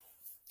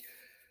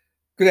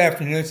Good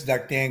afternoon. It's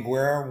Dr. Dan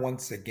Guerra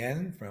once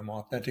again from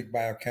Authentic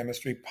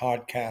Biochemistry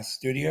Podcast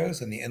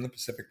Studios in the Inland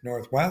Pacific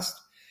Northwest.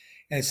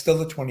 And it's still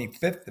the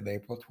 25th of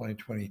April,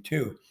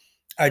 2022.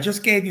 I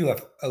just gave you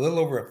a little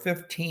over a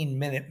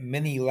 15-minute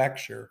mini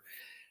lecture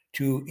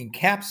to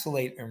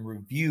encapsulate and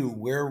review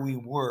where we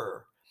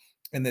were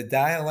in the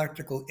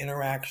dialectical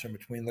interaction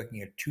between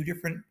looking at two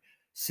different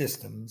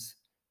systems,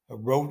 a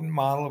rodent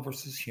model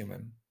versus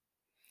human,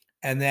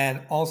 and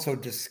then also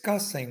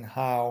discussing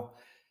how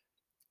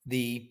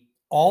the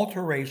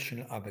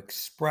alteration of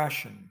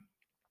expression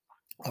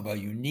of a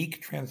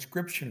unique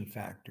transcription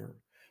factor,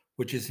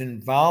 which is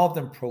involved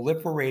in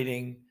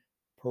proliferating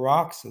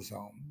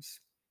peroxisomes,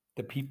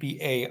 the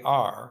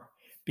PPAR,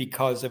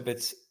 because of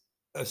its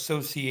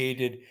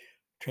associated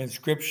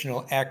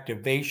transcriptional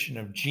activation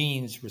of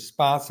genes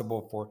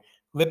responsible for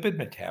lipid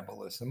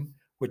metabolism,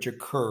 which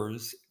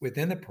occurs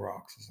within the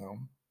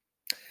peroxisome,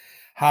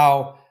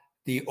 how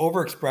the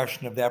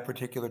overexpression of that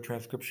particular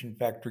transcription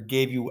factor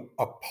gave you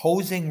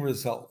opposing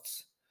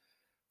results,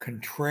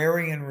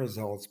 contrarian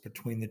results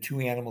between the two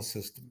animal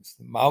systems,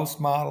 the mouse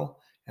model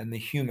and the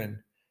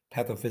human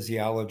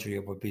pathophysiology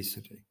of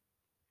obesity.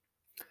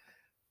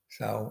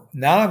 So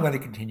now I'm going to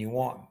continue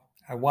on.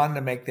 I wanted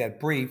to make that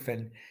brief,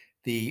 and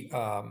that's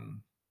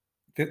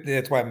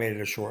why I made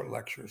it a short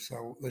lecture.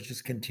 So let's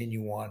just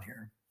continue on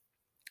here.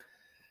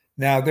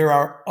 Now, there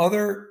are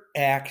other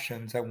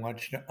actions I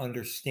want you to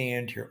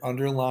understand here,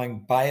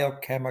 underlying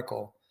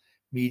biochemical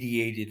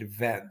mediated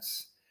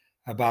events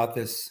about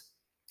this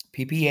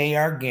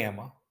PPAR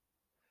gamma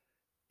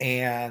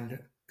and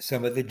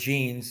some of the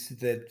genes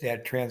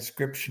that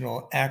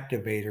transcriptional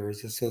activator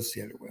is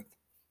associated with.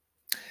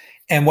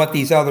 And what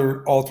these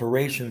other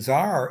alterations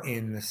are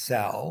in the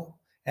cell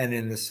and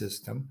in the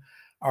system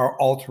are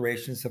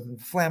alterations of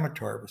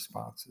inflammatory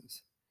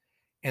responses.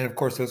 And of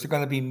course, those are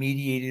going to be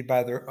mediated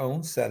by their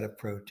own set of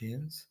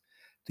proteins,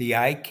 the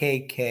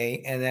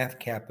IKK NF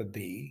kappa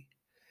B,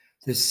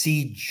 the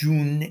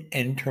c-Jun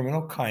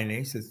N-terminal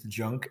kinase, that's the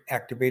junk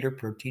activator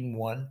protein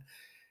 1,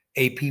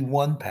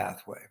 AP1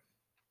 pathway.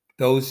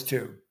 Those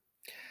two.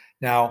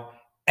 Now,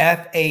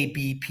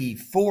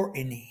 FABP4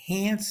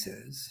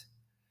 enhances,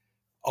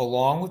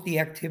 along with the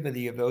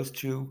activity of those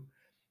two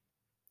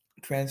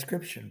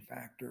transcription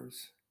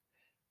factors,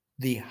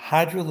 the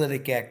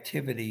hydrolytic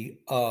activity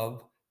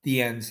of the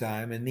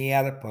enzyme in the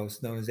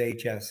adipose known as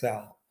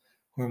HSL,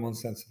 hormone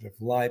sensitive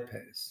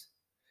lipase.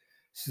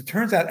 So it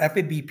turns out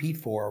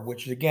FABP4,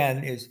 which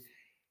again is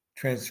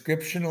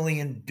transcriptionally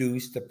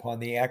induced upon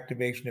the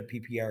activation of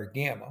PPAR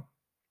gamma,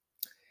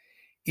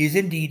 is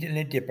indeed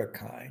an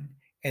adipokine,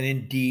 and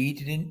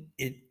indeed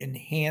it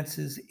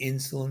enhances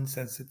insulin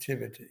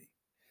sensitivity.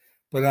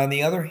 But on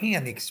the other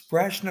hand, the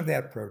expression of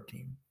that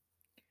protein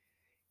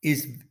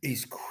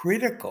is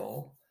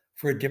critical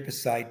for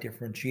adipocyte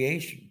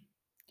differentiation.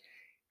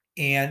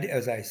 And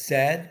as I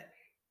said,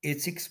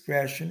 its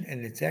expression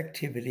and its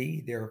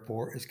activity,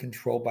 therefore, is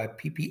controlled by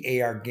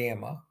PPAR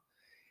gamma.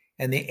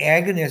 And the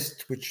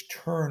agonists which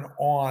turn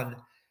on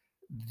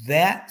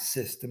that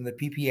system, the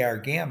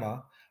PPAR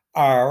gamma,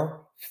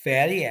 are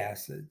fatty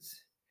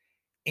acids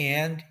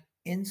and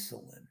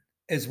insulin,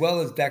 as well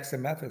as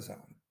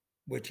dexamethasone,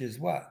 which is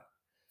what?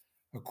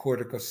 A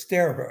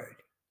corticosteroid.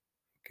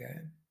 Okay.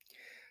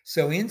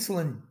 So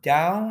insulin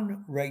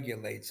down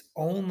regulates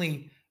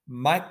only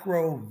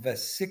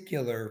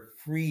microvesicular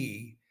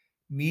free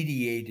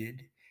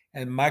mediated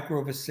and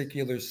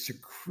microvesicular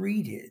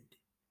secreted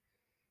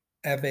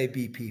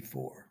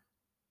FABP4.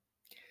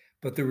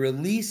 But the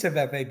release of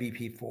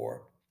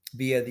FABP4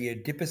 via the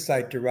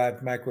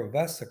adipocyte-derived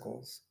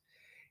microvesicles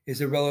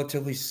is a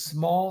relatively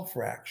small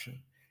fraction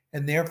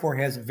and therefore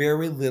has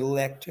very little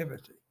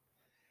activity.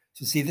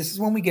 So see, this is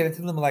when we get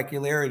into the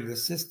molecularity of the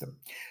system.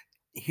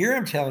 Here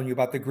I'm telling you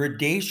about the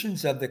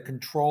gradations of the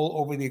control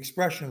over the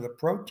expression of the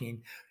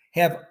protein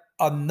have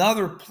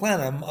another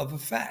plenum of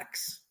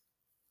effects.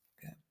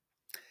 Okay.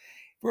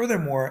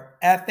 Furthermore,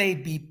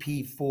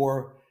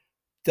 FABP4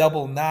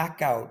 double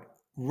knockout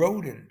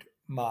rodent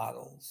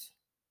models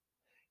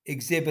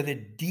exhibit a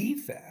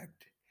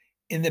defect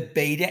in the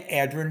beta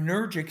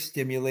adrenergic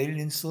stimulated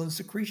insulin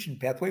secretion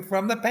pathway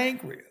from the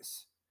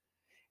pancreas.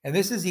 And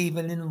this is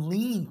even in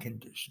lean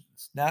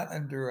conditions, not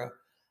under a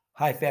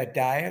high-fat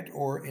diet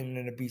or in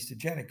an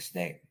obesogenic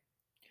state.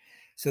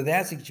 So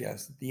that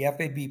suggests that the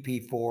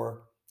FABP4,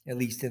 at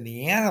least in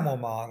the animal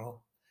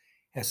model,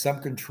 has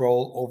some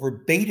control over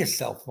beta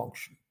cell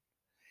function.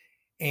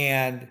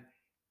 And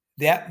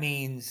that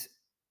means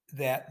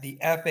that the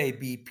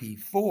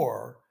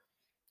FABP4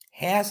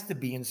 has to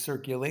be in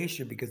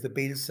circulation because the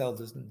beta cell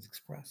doesn't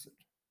express it.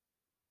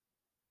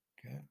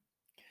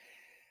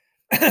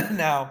 Okay.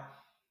 Now,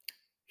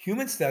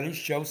 human studies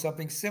show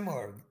something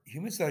similar.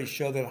 Human studies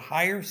show that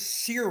higher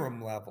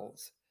serum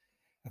levels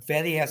of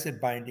fatty acid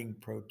binding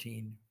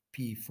protein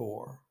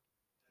P4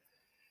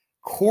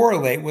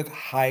 correlate with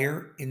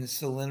higher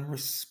insulin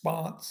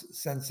response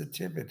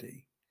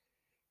sensitivity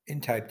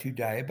in type 2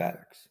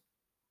 diabetics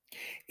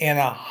and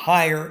a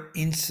higher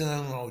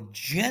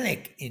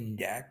insulinogenic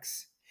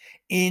index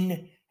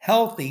in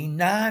healthy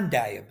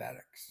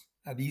non-diabetics.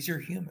 Now, these are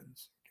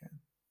humans. Okay?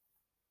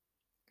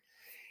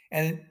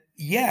 And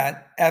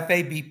yet,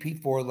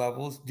 FABP4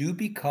 levels do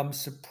become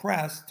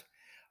suppressed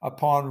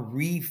upon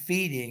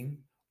refeeding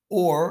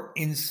or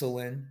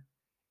insulin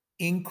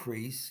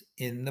increase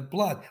in the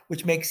blood,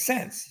 which makes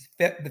sense.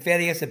 The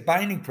fatty acid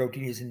binding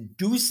protein is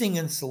inducing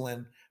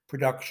insulin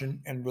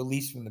production and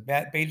release from the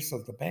beta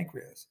cells of the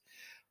pancreas.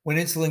 When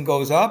insulin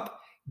goes up,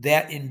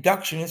 that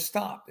induction is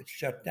stopped. It's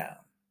shut down.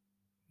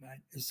 Right?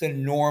 It's a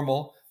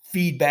normal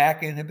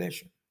feedback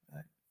inhibition.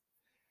 Right?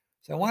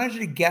 So I wanted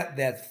you to get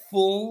that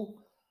full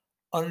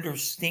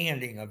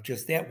understanding of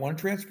just that one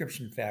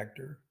transcription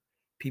factor,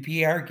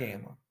 PPAR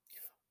gamma,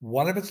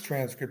 one of its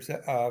transcripts,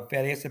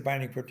 fatty acid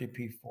binding protein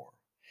P4,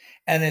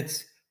 and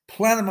its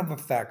plenum of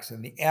effects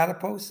in the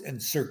adipose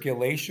and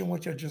circulation,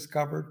 which I just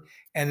covered,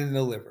 and in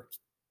the liver.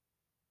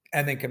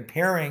 And then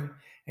comparing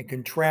and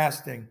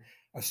contrasting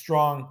a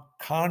strong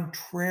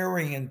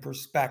contrarian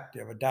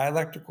perspective, a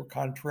dialectical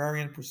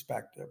contrarian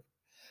perspective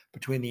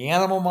between the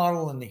animal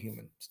model and the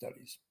human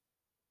studies.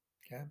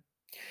 Okay.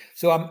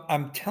 So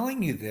I'm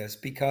telling you this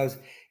because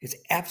it's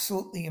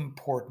absolutely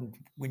important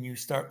when you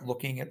start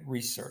looking at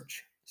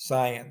research,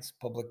 science,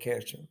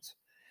 publications,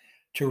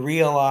 to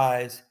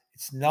realize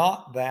it's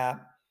not that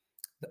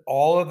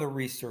all of the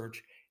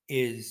research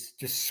is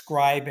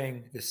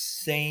describing the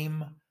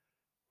same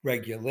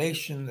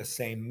regulation, the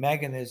same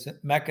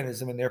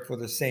mechanism, and therefore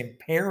the same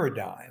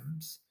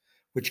paradigms,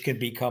 which can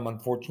become,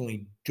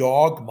 unfortunately,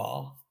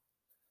 dogma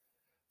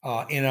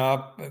in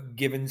a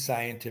given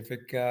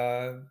scientific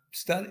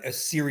study, a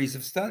series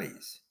of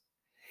studies.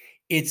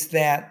 It's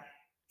that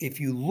if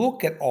you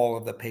look at all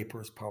of the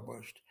papers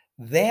published,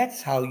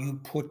 that's how you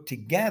put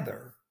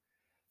together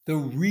the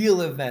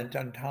real event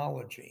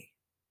ontology.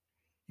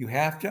 You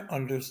have to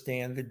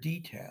understand the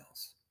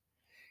details.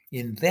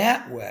 In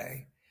that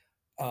way,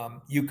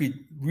 you could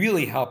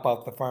really help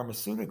out the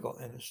pharmaceutical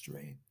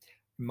industry,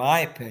 in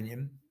my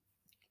opinion,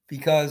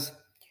 because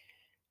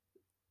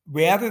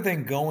rather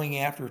than going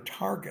after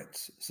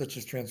targets such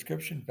as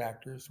transcription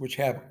factors, which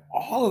have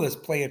all of this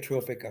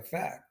pleiotropic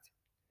effect,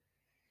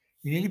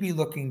 you need to be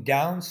looking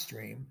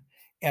downstream.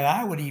 And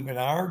I would even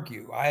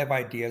argue, I have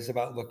ideas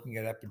about looking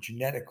at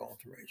epigenetic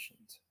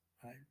alterations,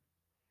 right?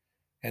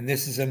 And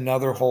this is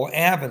another whole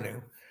avenue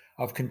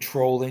of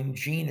controlling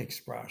gene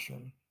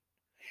expression.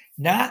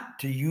 Not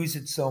to use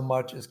it so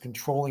much as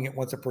controlling it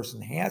once a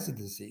person has a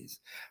disease,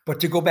 but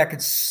to go back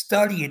and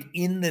study it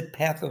in the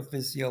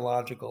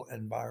pathophysiological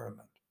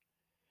environment,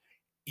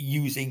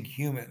 using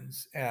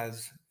humans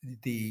as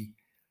the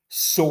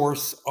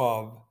source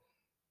of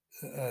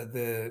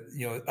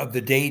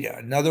the data.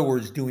 In other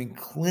words, doing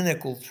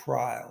clinical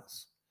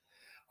trials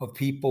of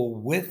people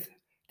with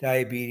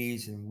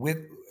diabetes and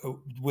with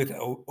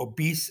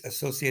obese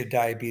associated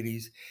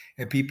diabetes,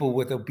 and people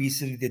with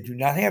obesity that do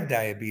not have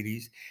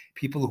diabetes,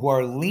 people who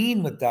are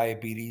lean with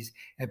diabetes,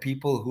 and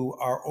people who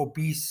are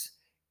obese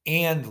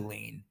and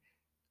lean,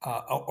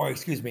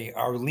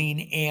 are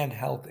lean and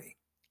healthy.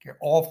 Okay,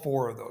 all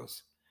four of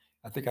those.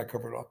 I think I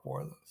covered all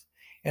four of those.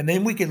 And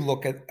then we can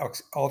look at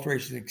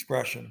alterations in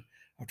expression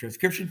of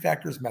transcription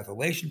factors,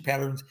 methylation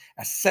patterns,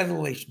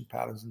 acetylation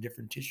patterns in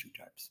different tissue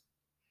types.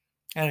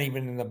 And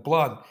even in the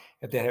blood,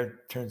 if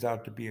that turns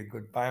out to be a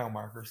good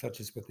biomarker,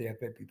 such as with the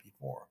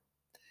FABP4.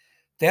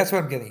 That's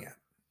what I'm getting at.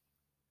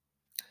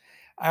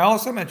 I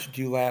also mentioned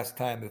to you last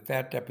time that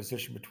fat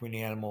deposition between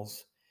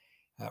animals,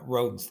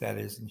 rodents that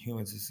is, and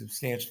humans is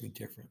substantially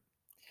different.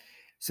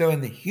 So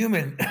in the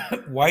human,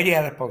 white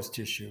adipose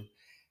tissue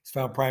is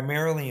found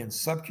primarily in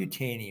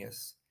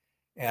subcutaneous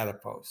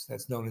adipose,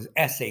 that's known as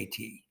SAT,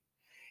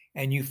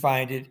 and you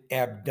find it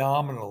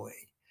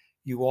abdominally.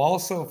 You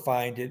also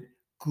find it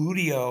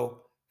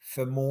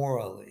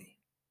gluteofemorally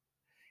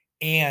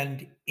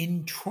and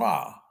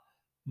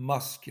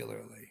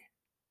intramuscularly.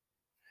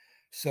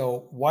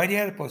 So white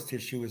adipose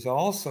tissue is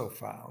also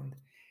found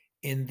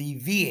in the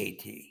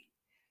VAT,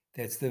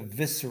 that's the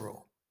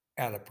visceral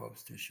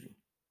adipose tissue.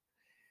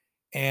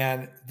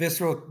 And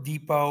visceral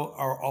depot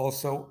are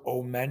also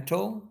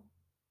omental,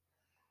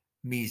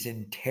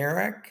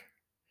 mesenteric,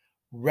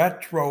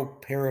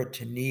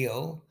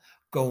 retroperitoneal,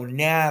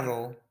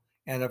 gonadal,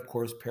 and of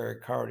course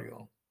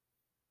pericardial.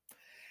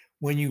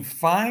 When you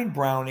find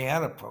brown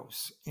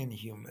adipose in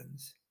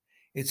humans,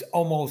 it's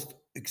almost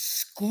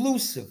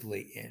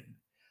exclusively in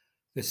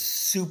the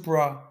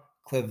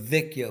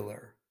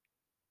supraclavicular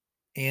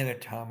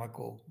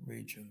anatomical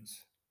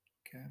regions,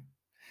 okay?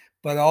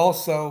 But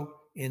also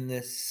in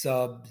the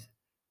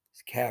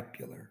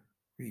subscapular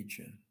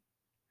region.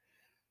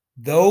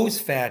 Those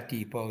fat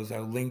depots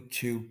are linked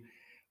to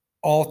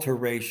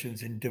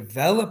alterations in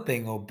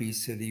developing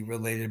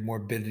obesity-related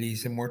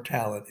morbidities and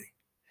mortality.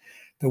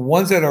 The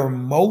ones that are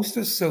most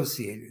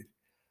associated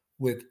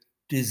with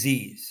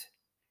disease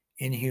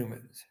in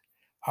humans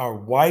are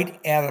white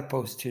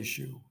adipose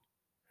tissue,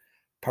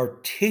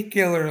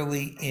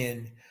 particularly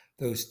in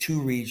those two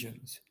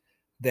regions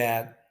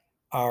that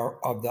are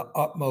of the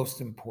utmost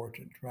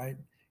importance, right?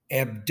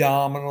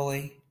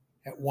 Abdominally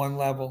at one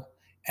level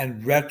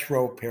and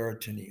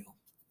retroperitoneal.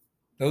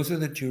 Those are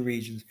the two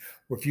regions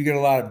where if you get a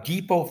lot of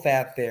depot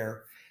fat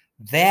there,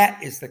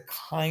 that is the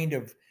kind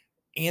of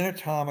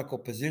anatomical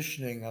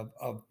positioning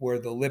of where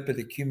the lipid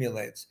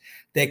accumulates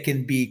that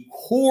can be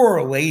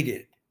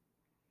correlated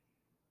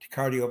to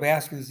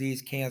cardiovascular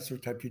disease, cancer,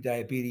 type 2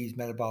 diabetes,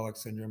 metabolic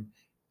syndrome,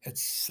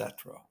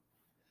 etc.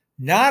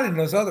 Not in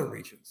those other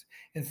regions.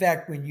 In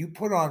fact, when you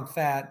put on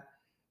fat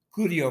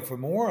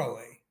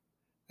gluteofemorally,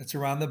 that's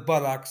around the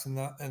buttocks and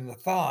the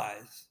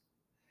thighs,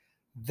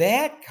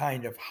 that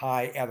kind of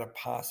high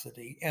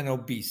adiposity and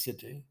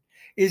obesity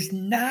is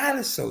not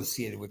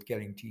associated with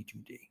getting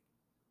T2D.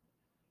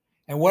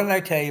 And what did I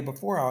tell you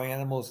before? How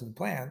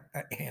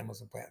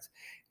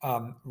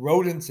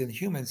rodents and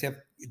humans have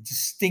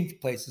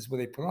distinct places where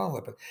they put on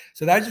lipid.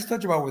 So I just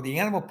talked about where the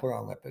animal put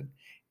on lipid.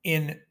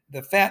 In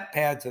the fat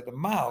pads of the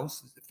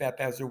mouse, the fat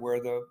pads are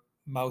where the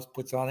mouse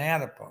puts on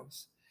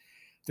adipose.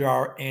 There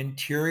are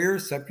anterior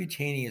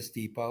subcutaneous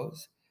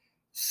depots,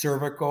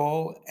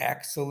 cervical,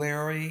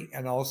 axillary,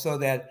 and also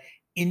that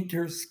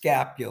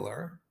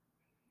interscapular.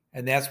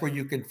 And that's where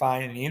you can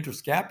find, in the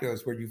interscapular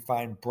is where you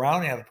find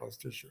brown adipose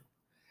tissue.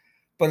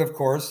 But of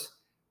course,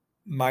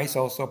 mice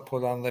also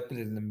put on lipid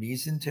in the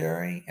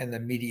mesentery and the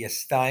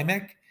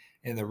mediastinum,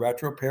 in the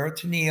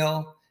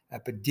retroperitoneal,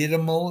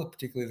 epididymal,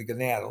 particularly the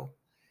gonadal,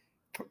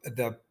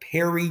 the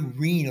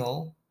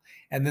perirenal,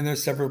 and then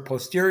there's several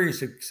posterior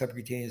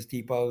subcutaneous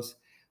depots,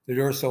 the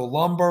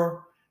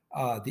dorsolumbar,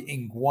 the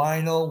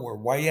inguinal, where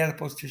white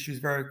adipose tissue is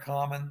very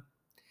common,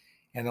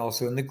 and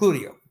also in the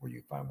gluteal, where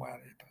you find white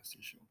adipose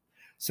tissue.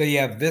 So you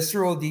have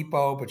visceral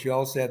depot, but you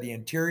also have the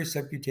anterior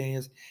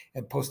subcutaneous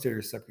and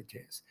posterior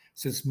subcutaneous.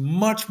 So it's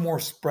much more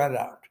spread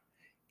out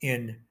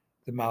in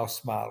the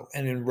mouse model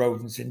and in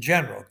rodents in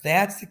general.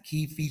 That's the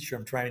key feature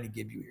I'm trying to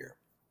give you here.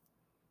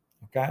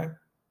 Okay?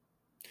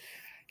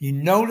 You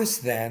notice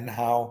then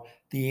how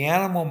the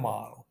animal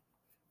model,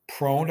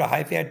 prone to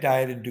high-fat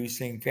diet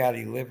inducing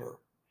fatty liver,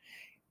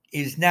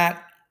 is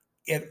not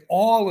at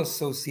all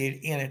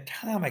associated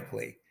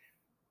anatomically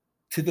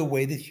to the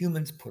way that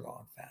humans put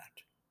on fat,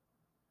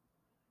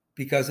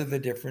 because of the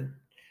different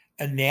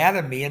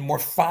anatomy and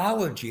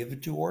morphology of the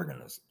two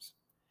organisms.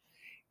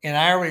 And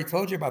I already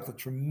told you about the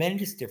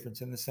tremendous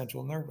difference in the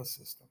central nervous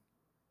system,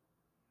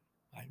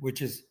 right,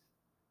 which is,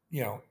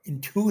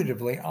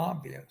 intuitively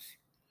obvious.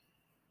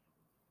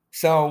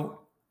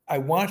 So I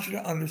want you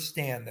to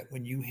understand that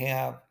when you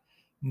have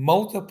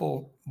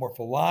multiple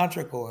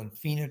morphological and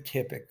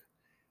phenotypic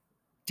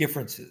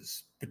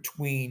differences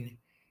between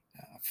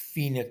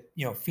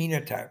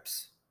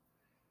phenotypes,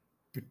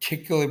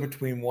 particularly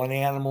between one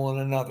animal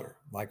and another,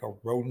 like a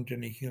rodent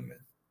and a human,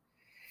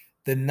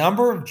 the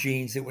number of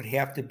genes that would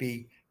have to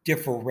be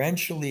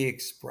differentially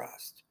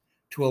expressed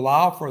to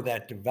allow for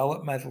that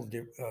developmental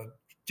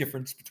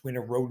difference between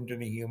a rodent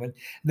and a human,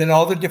 and then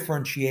all the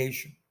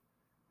differentiation,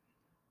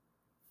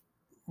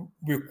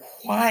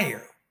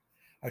 require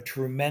a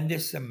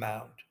tremendous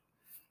amount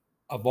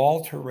of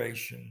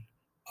alteration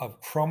of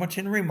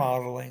chromatin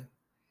remodeling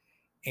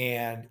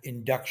and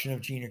induction of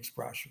gene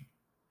expression.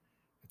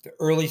 At the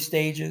early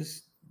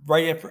stages,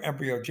 right after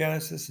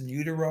embryogenesis in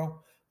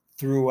utero,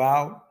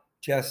 throughout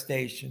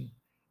gestation,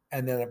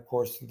 and then, of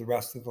course, through the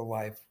rest of the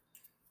life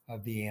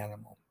of the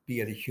animal, be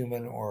it a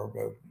human or a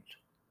rodent.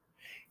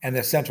 And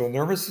the central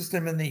nervous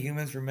system in the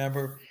humans,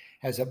 remember,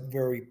 has a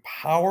very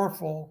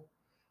powerful,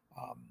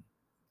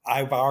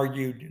 I've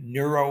argued,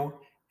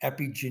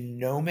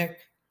 neuroepigenomic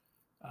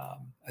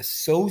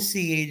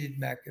associated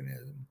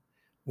mechanism,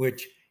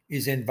 which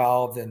is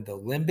involved in the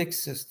limbic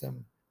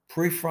system,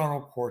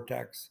 prefrontal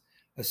cortex,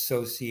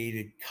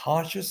 associated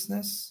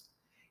consciousness,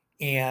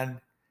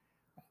 and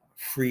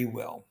free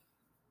will.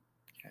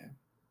 Okay?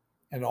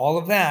 And all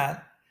of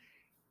that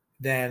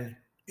then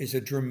is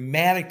a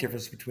dramatic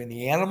difference between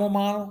the animal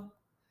model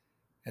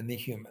and the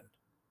human.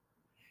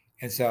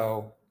 And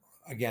so,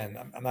 again,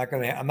 I'm not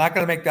going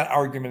to make that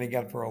argument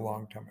again for a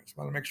long time. I just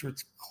want to make sure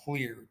it's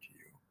clear to you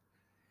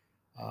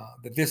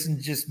that this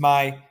isn't just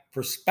my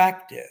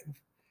perspective.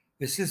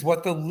 This is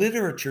what the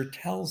literature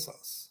tells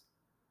us.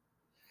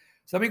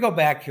 So let me go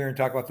back here and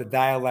talk about the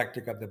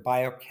dialectic of the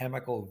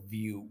biochemical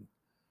view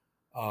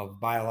of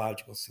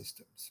biological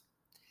systems.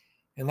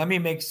 And let me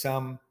make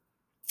some,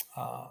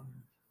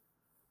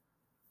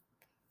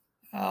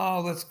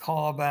 let's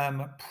call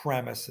them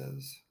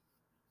premises.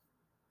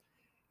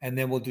 And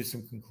then we'll do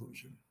some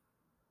conclusion.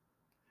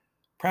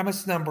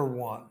 Premise number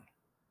one: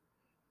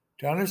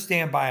 to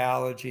understand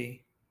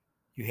biology,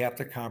 you have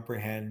to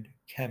comprehend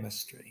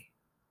chemistry.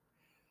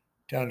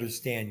 To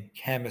understand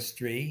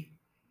chemistry,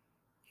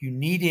 you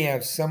need to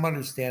have some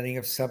understanding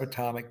of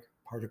subatomic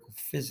particle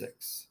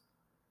physics.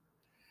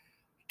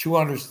 To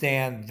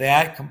understand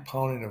that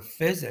component of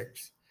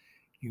physics,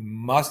 you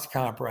must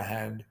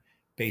comprehend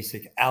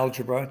basic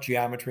algebra,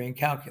 geometry, and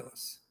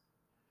calculus.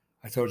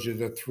 I told you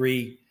the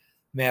three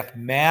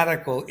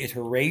mathematical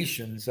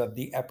iterations of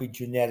the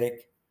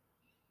epigenetic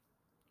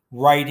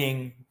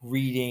writing,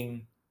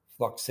 reading,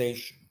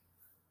 fluxation.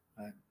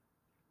 Right?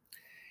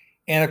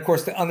 And of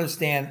course, to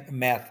understand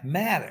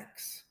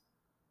mathematics,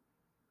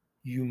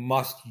 you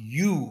must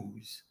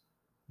use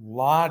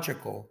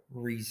logical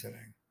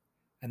reasoning.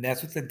 And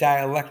that's what the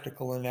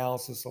dialectical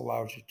analysis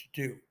allows you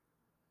to do.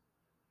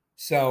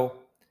 So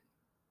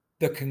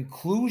the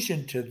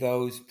conclusion to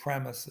those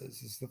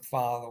premises is the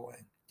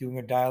following, doing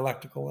a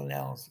dialectical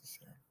analysis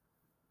here.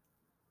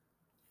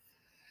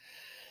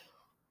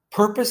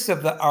 Purpose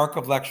of the arc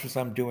of lectures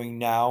I'm doing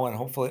now, and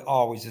hopefully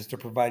always, is to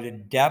provide a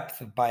depth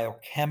of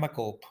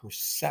biochemical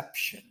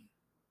perception.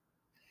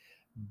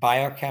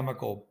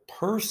 Biochemical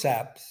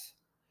percepts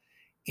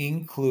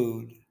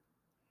include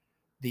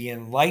the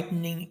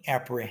enlightening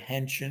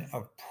apprehension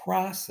of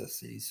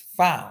processes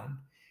found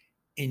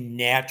in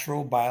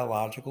natural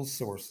biological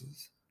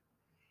sources,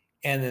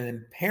 and an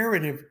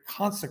imperative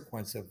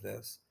consequence of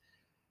this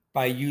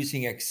by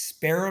using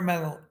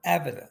experimental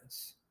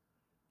evidence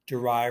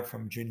derived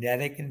from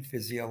genetic and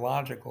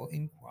physiological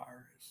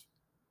inquiries.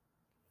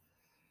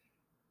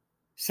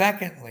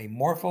 Secondly,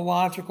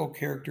 morphological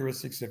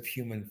characteristics of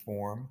human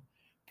form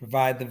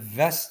provide the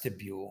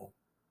vestibule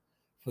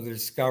for the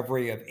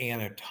discovery of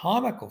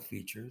anatomical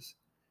features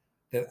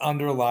that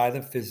underlie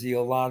the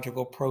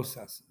physiological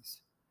processes.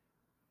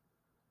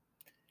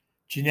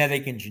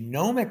 Genetic and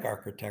genomic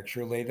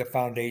architecture lay the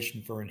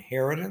foundation for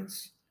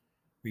inheritance,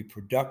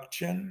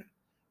 reproduction,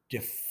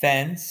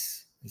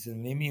 defense, as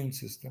in the immune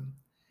system,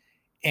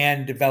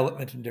 and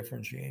development and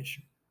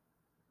differentiation.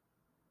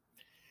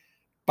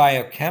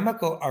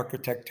 Biochemical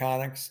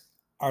architectonics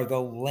are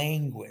the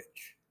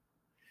language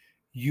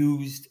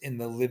used in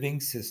the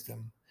living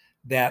system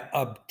that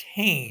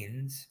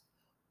obtains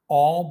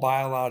all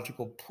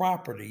biological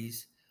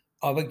properties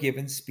of a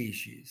given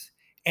species,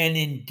 and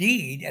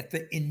indeed at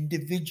the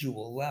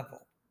individual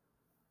level.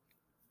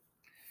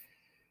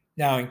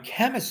 Now, in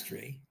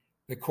chemistry,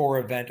 the core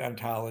event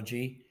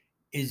ontology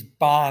is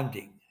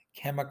bonding,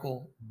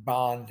 chemical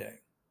bonding.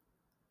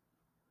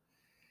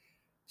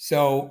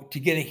 So to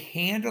get a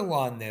handle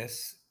on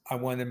this, I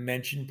want to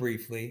mention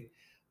briefly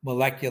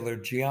molecular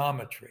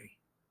geometry.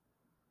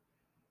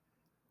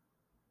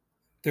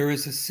 There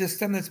is a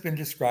system that's been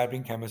described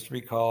in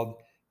chemistry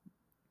called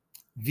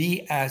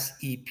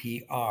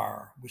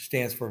VSEPR, which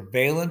stands for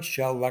valence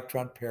shell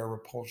electron pair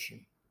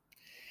repulsion.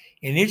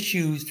 And it's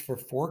used for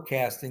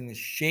forecasting the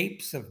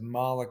shapes of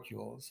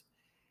molecules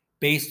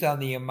based on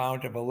the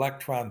amount of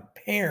electron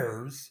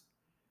pairs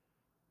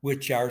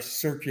which are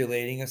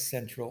circulating a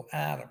central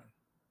atom.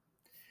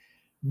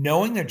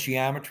 Knowing the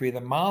geometry of the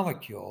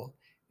molecule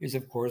is,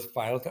 of course,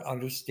 vital to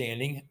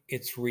understanding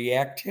its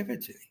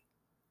reactivity.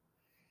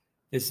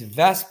 This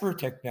VSEPR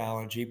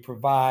technology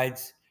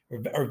provides, or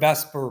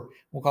VSEPR,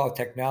 we'll call it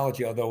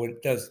technology, although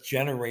it does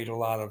generate a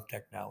lot of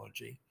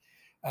technology.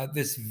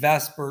 This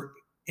VSEPR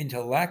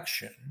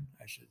intellection,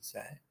 I should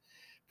say,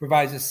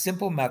 provides a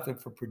simple method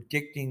for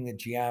predicting the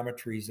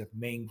geometries of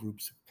main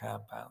groups of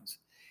compounds.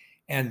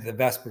 And the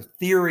VSEPR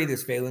theory,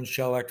 this valence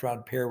shell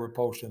electron pair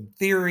repulsion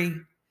theory,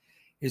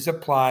 is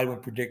applied when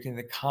predicting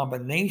the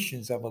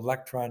combinations of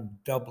electron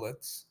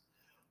doublets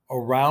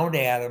around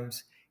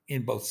atoms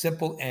in both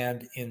simple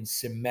and in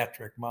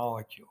symmetric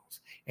molecules.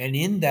 And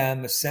in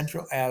them, the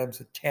central atoms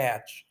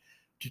attach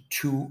to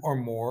two or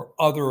more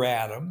other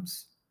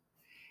atoms,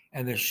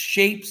 and the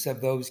shapes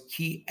of those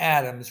key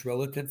atoms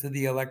relative to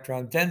the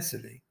electron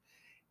density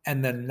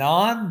and the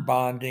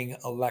non-bonding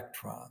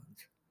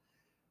electrons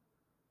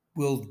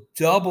will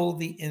double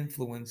the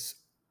influence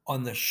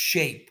on the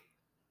shape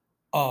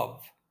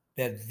of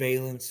that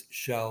valence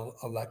shell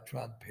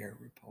electron pair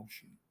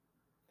repulsion.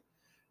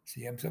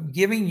 See, I'm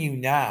giving you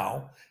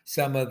now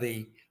some of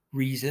the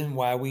reason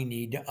why we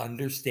need to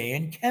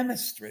understand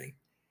chemistry.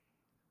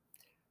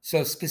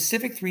 So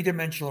specific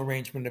three-dimensional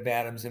arrangement of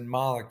atoms and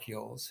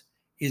molecules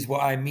is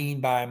what I mean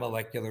by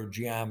molecular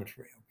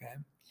geometry, okay?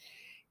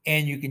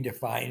 And you can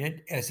define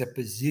it as a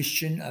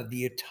position of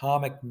the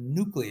atomic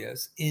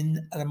nucleus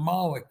in a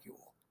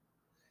molecule.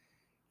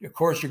 Of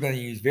course, you're going to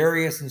use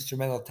various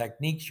instrumental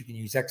techniques. You can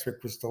use X-ray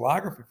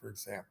crystallography, for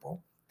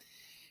example,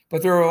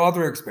 but there are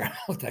other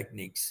experimental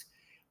techniques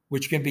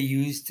which can be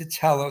used to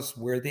tell us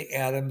where the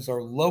atoms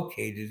are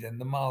located in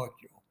the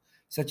molecule,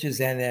 such as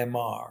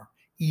NMR,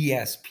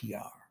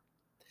 ESPR.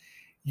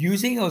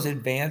 Using those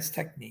advanced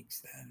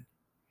techniques, then,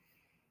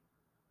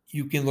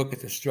 you can look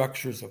at the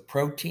structures of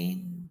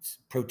proteins,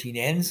 protein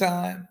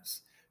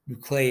enzymes,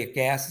 nucleic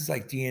acids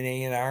like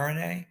DNA and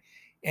RNA,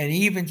 and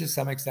even to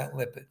some extent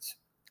lipids.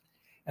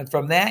 And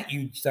from that,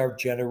 you start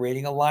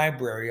generating a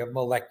library of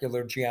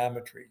molecular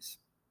geometries.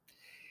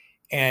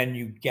 And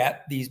you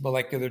get these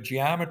molecular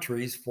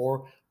geometries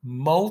for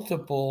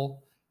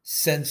multiple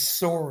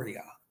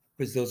sensoria,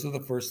 because those are the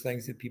first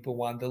things that people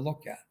wanted to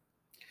look at.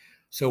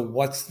 So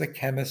what's the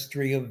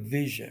chemistry of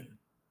vision?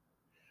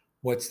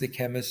 What's the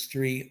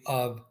chemistry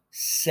of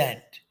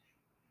scent,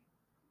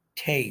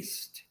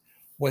 taste?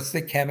 What's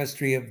the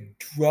chemistry of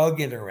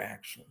drug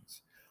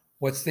interactions?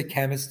 What's the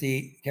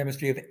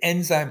chemistry of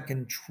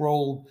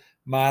enzyme-controlled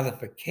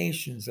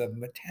modifications of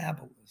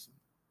metabolism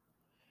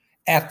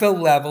at the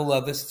level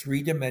of this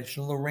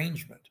three-dimensional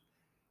arrangement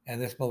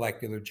and this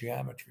molecular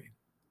geometry?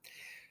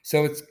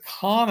 So it's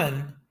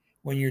common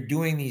when you're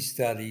doing these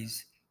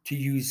studies to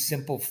use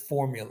simple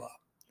formula.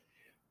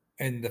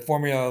 and the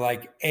formula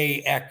like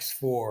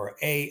AX4,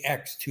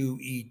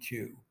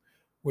 AX2E2,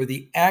 where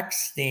the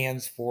X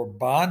stands for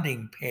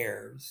bonding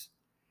pairs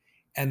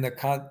and the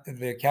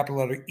capital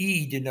letter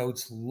E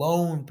denotes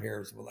lone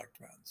pairs of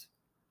electrons.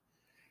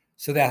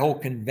 So that whole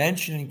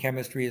convention in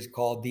chemistry is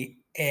called the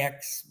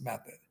AXE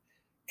method.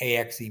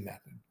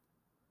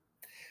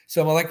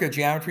 So molecular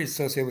geometry is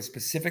associated with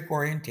specific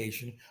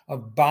orientation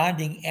of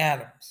bonding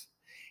atoms.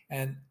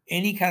 And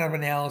any kind of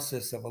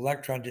analysis of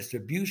electron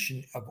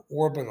distribution of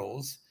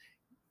orbitals,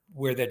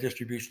 where that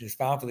distribution is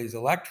found for these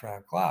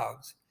electron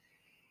clouds,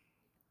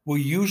 will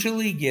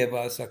usually give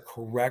us a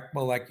correct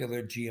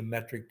molecular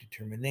geometric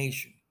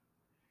determination.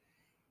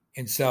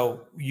 And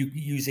so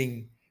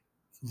using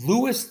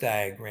Lewis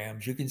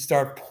diagrams, you can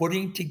start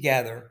putting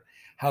together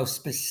how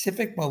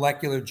specific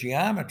molecular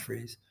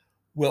geometries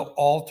will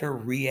alter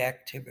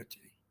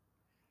reactivity.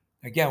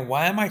 Again,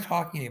 why am I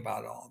talking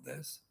about all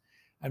this?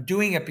 I'm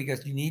doing it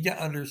because you need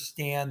to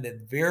understand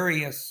that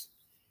various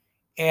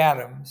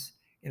atoms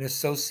in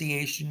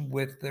association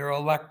with their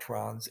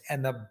electrons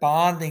and the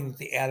bonding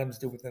the atoms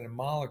do within a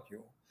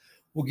molecule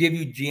will give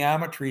you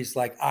geometries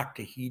like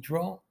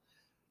octahedral,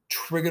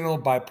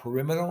 trigonal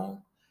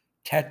bipyramidal,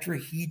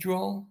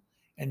 tetrahedral,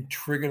 and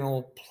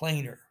trigonal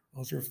planar.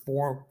 Those are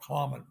four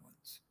common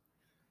ones.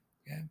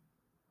 Okay.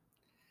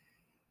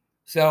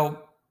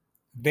 So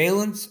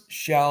valence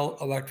shell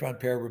electron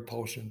pair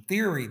repulsion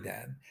theory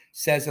then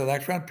says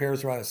electron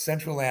pairs around a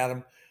central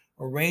atom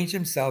arrange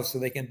themselves so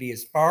they can be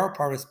as far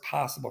apart as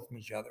possible from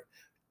each other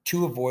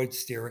to avoid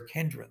steric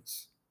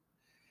hindrance.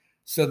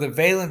 So the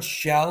valence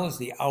shell is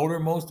the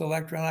outermost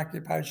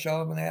electron-occupied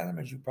shell of an atom,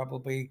 as you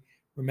probably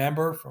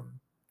remember from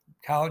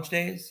college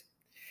days.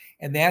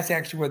 And that's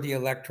actually where the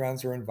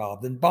electrons are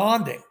involved in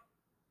bonding.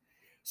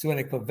 So in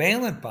a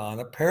covalent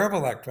bond, a pair of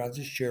electrons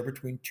is shared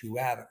between two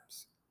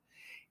atoms.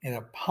 In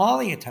a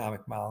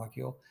polyatomic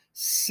molecule,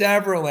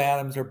 several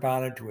atoms are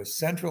bonded to a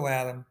central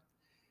atom,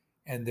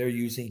 and they're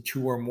using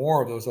two or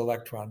more of those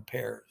electron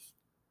pairs.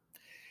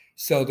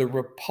 So the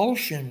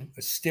repulsion,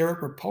 the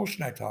steric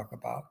repulsion I talk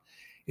about,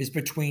 is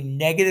between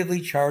negatively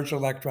charged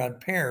electron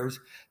pairs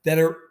that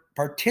are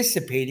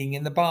participating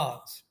in the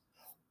bonds.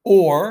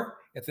 Or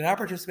if they're not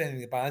participating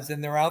in the bonds,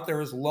 then they're out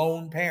there as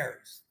lone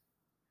pairs.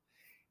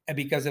 And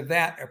because of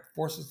that, it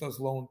forces those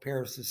lone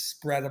pairs to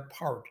spread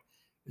apart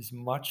as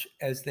much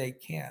as they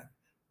can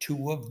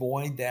to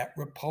avoid that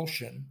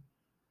repulsion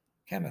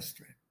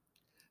chemistry.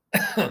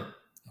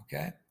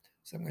 Okay,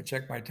 so I'm going to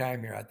check my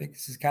time here. I think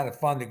this is kind of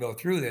fun to go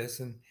through this.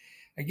 And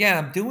again,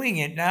 I'm doing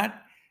it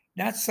not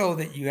so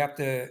that you have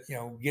to,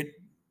 get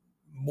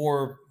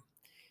more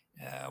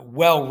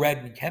well-read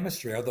in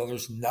chemistry, although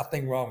there's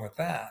nothing wrong with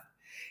that.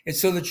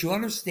 It's so that you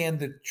understand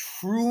the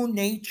true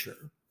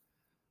nature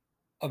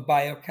of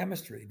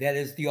biochemistry. That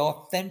is the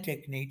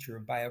authentic nature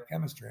of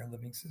biochemistry and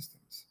living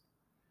systems.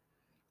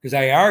 Because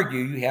I argue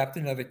you have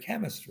to know the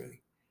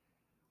chemistry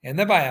and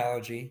the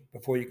biology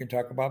before you can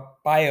talk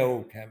about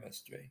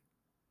biochemistry.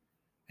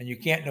 And you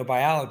can't know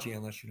biology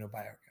unless you know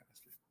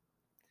biochemistry.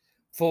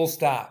 Full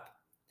stop.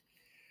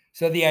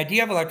 So the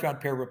idea of electron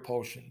pair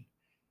repulsion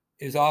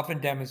is often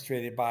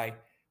demonstrated by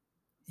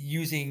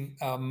using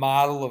a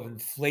model of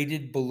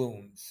inflated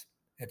balloons.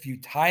 If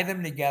you tie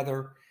them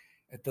together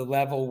at the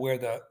level where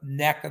the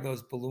neck of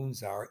those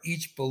balloons are,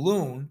 each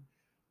balloon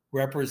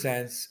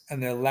represents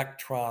an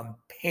electron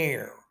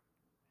pair.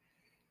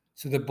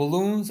 So the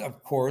balloons,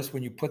 of course,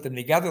 when you put them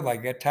together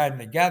like that, tie them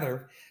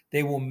together,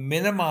 they will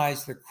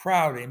minimize the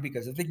crowding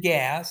because of the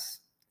gas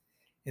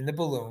in the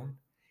balloon.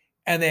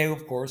 And they,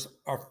 of course,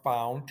 are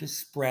found to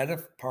spread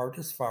apart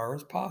as far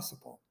as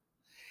possible.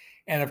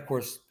 And of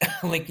course,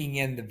 linking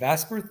in the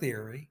VSEPR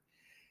theory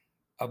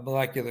of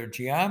molecular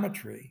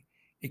geometry,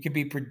 it can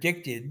be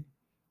predicted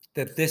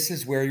that this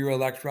is where your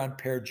electron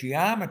pair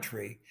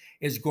geometry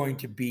is going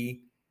to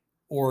be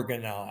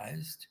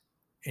organized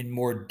and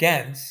more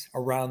dense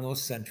around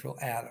those central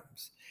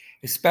atoms,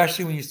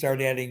 especially when you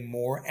start adding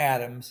more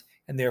atoms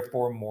and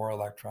therefore more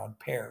electron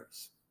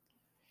pairs.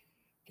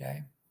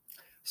 Okay.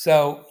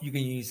 So you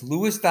can use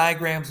Lewis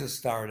diagrams to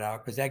start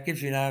out because that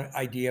gives you an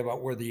idea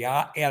about where the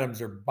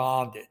atoms are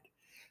bonded.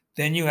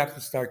 Then you have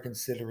to start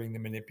considering the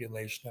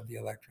manipulation of the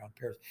electron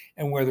pairs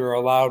and where they're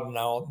allowed and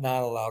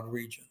not allowed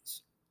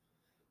regions.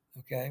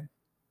 Okay?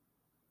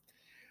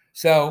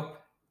 So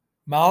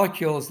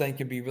molecules then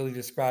can be really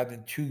described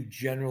in two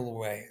general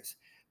ways.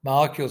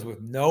 Molecules with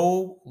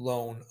no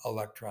lone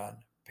electron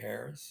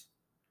pairs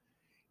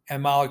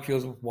and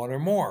molecules with one or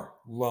more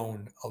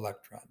lone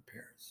electron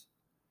pairs.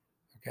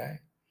 Okay?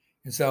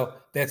 And so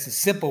that's a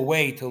simple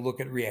way to look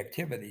at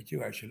reactivity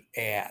too, I should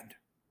add.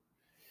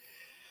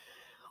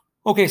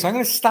 Okay, so I'm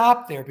going to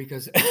stop there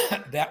because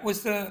that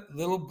was the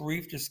little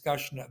brief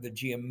discussion of the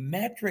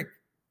geometric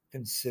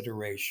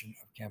consideration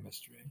of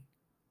chemistry.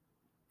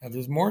 Now,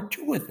 there's more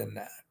to it than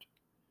that.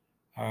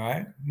 All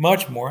right,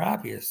 much more,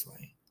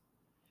 obviously.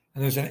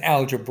 And there's an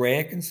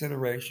algebraic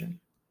consideration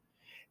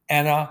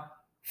and a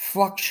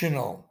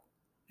fluxional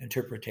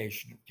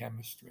interpretation of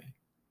chemistry.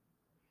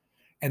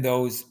 And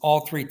those,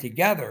 all three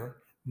together,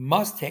 you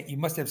must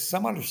have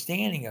some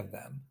understanding of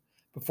them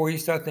before you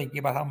start thinking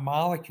about how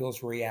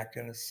molecules react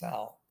in a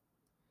cell.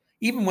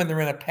 Even when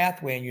they're in a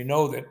pathway and you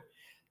know that,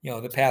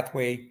 the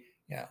pathway,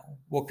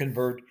 will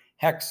convert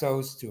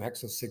hexose to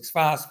hexose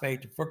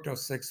 6-phosphate to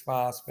fructose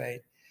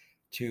 6-phosphate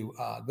to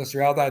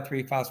glyceraldehyde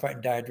 3-phosphate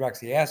and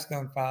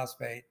dihydroxyacetone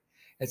phosphate,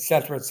 et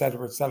cetera,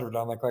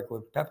 down like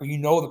glycolipid pathway. You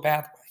know the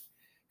pathway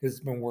because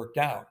it's been worked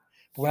out.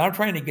 But what I'm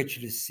trying to get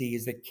you to see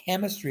is the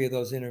chemistry of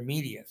those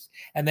intermediates,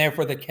 and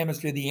therefore the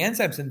chemistry of the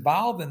enzymes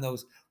involved in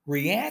those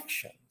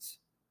reactions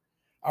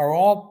are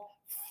all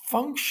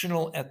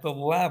functional at the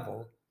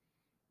level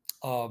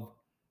of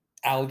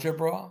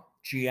algebra,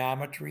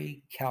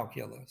 geometry,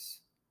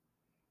 calculus,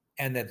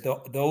 and that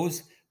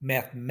those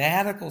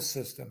mathematical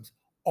systems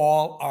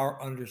all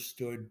are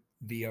understood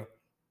via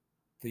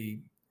the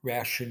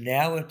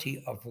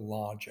rationality of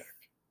logic.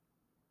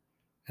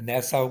 And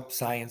that's how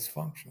science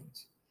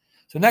functions.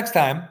 So next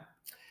time,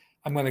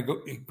 I'm going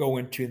to go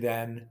into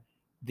then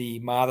the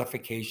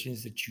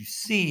modifications that you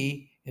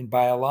see in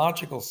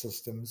biological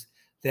systems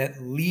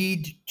that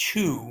lead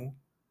to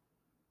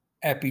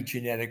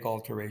epigenetic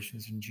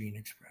alterations in gene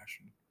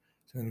expression.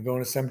 So I'm going to go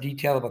into some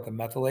detail about the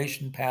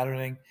methylation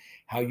patterning,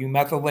 how you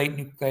methylate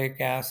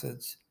nucleic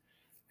acids,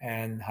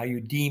 and how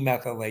you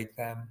demethylate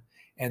them,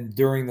 and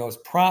during those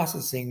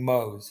processing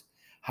modes,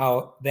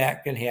 how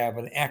that can have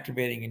an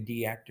activating and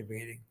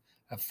deactivating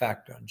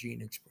effect on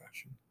gene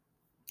expression.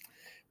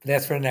 But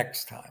that's for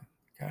next time,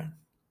 okay?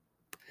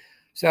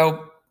 So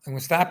I'm going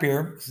to stop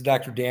here. This is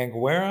Dr. Dan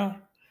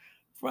Guerra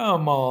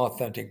from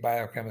Authentic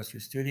Biochemistry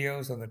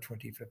Studios on the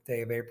 25th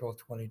day of April,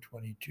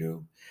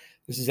 2022.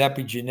 This is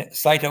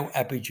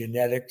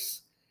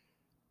Cytoepigenetics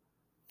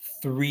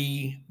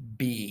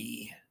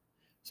 3B.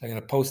 So I'm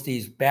going to post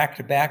these back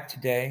to back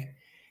today.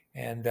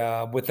 And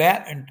with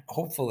that, and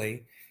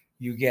hopefully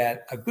you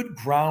get a good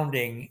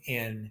grounding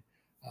in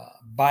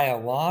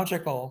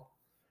biological,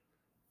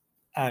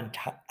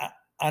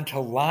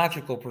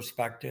 ontological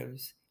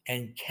perspectives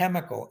and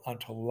chemical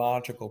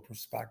ontological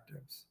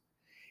perspectives,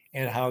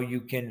 and how you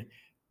can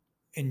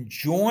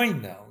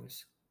enjoin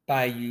those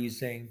by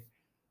using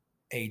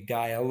a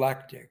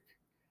dialectic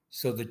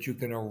so that you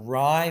can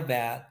arrive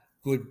at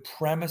good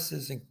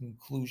premises and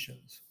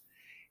conclusions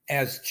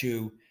as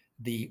to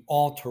the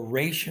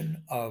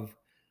alteration of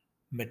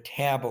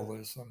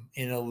metabolism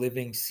in a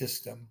living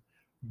system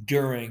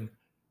during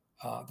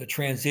the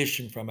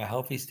transition from a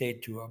healthy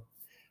state to a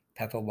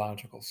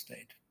pathological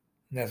state.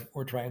 And that's what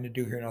we're trying to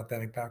do here in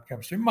Authentic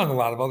Biochemistry, among a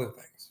lot of other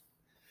things.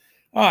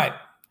 All right.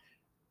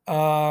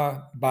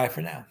 Bye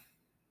for now.